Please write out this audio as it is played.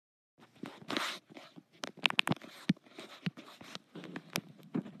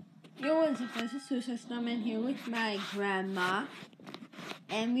Yo, what's up, this is Suicide I'm here with my grandma,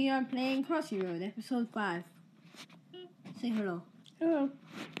 and we are playing Crossy Road, episode 5. Say hello. Hello.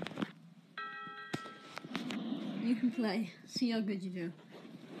 You can play. See how good you do.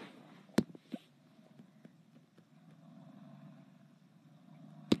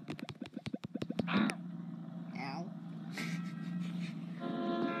 Ow.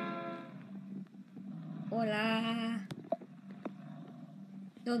 Hola.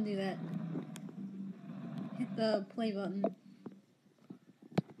 Don't do that. Hit the play button.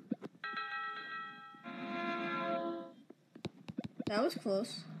 That was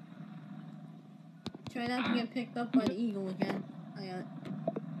close. Try not to get picked up by the eagle again. I got it.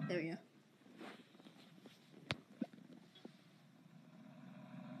 There we go.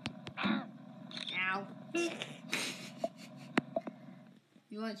 Ow.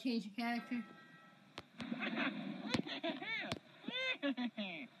 You want to change your character?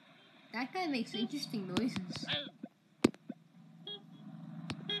 That guy makes interesting noises.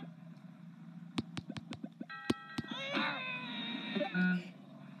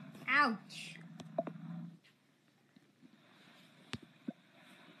 Ouch.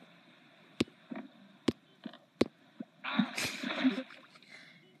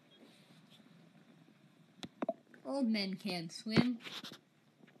 Old men can't swim.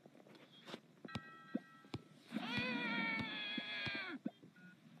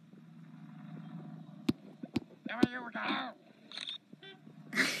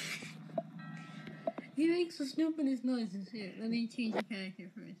 He makes the stupidest noises. Here, let me change the character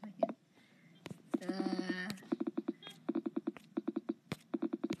for a second.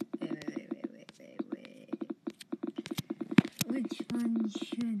 Wait. Which one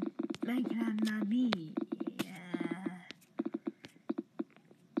should my grandma be?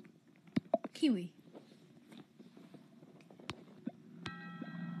 Kiwi.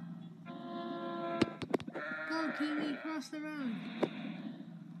 Go, Kiwi, cross the road.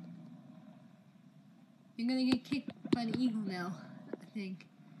 You're gonna get kicked by the eagle now, I think.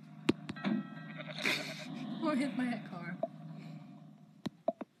 Or hit by a car.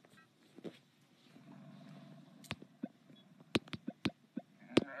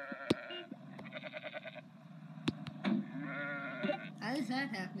 How does that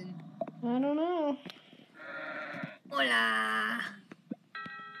happen? I don't know. Hola!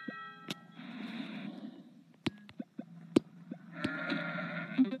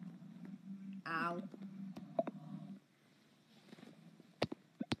 Ow.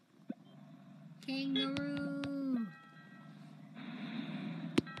 Kangaroo!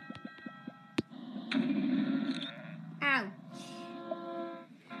 Ouch!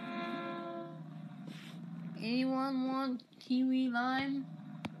 Anyone want kiwi lime?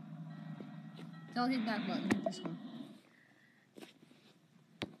 Don't hit that button, hit this one.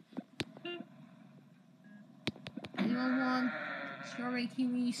 Anyone want strawberry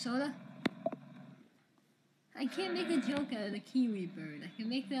kiwi soda? I can't make a joke out of the kiwi bird. I can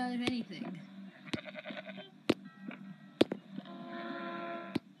make that out of anything.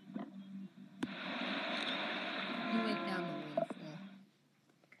 You went down the waterfall.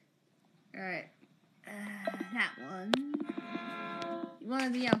 Alright. That one. You want to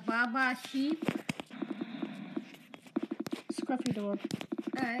be a Baba sheep? Scruffy dog.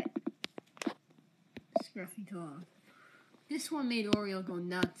 Alright. Scruffy dog. This one made Oreo go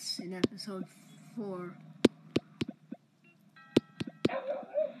nuts in episode 4.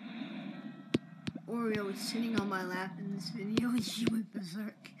 Oreo was sitting on my lap in this video and she went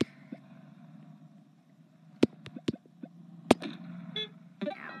berserk.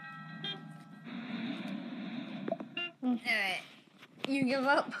 Alright. You give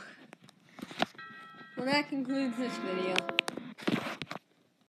up? Well, that concludes this video.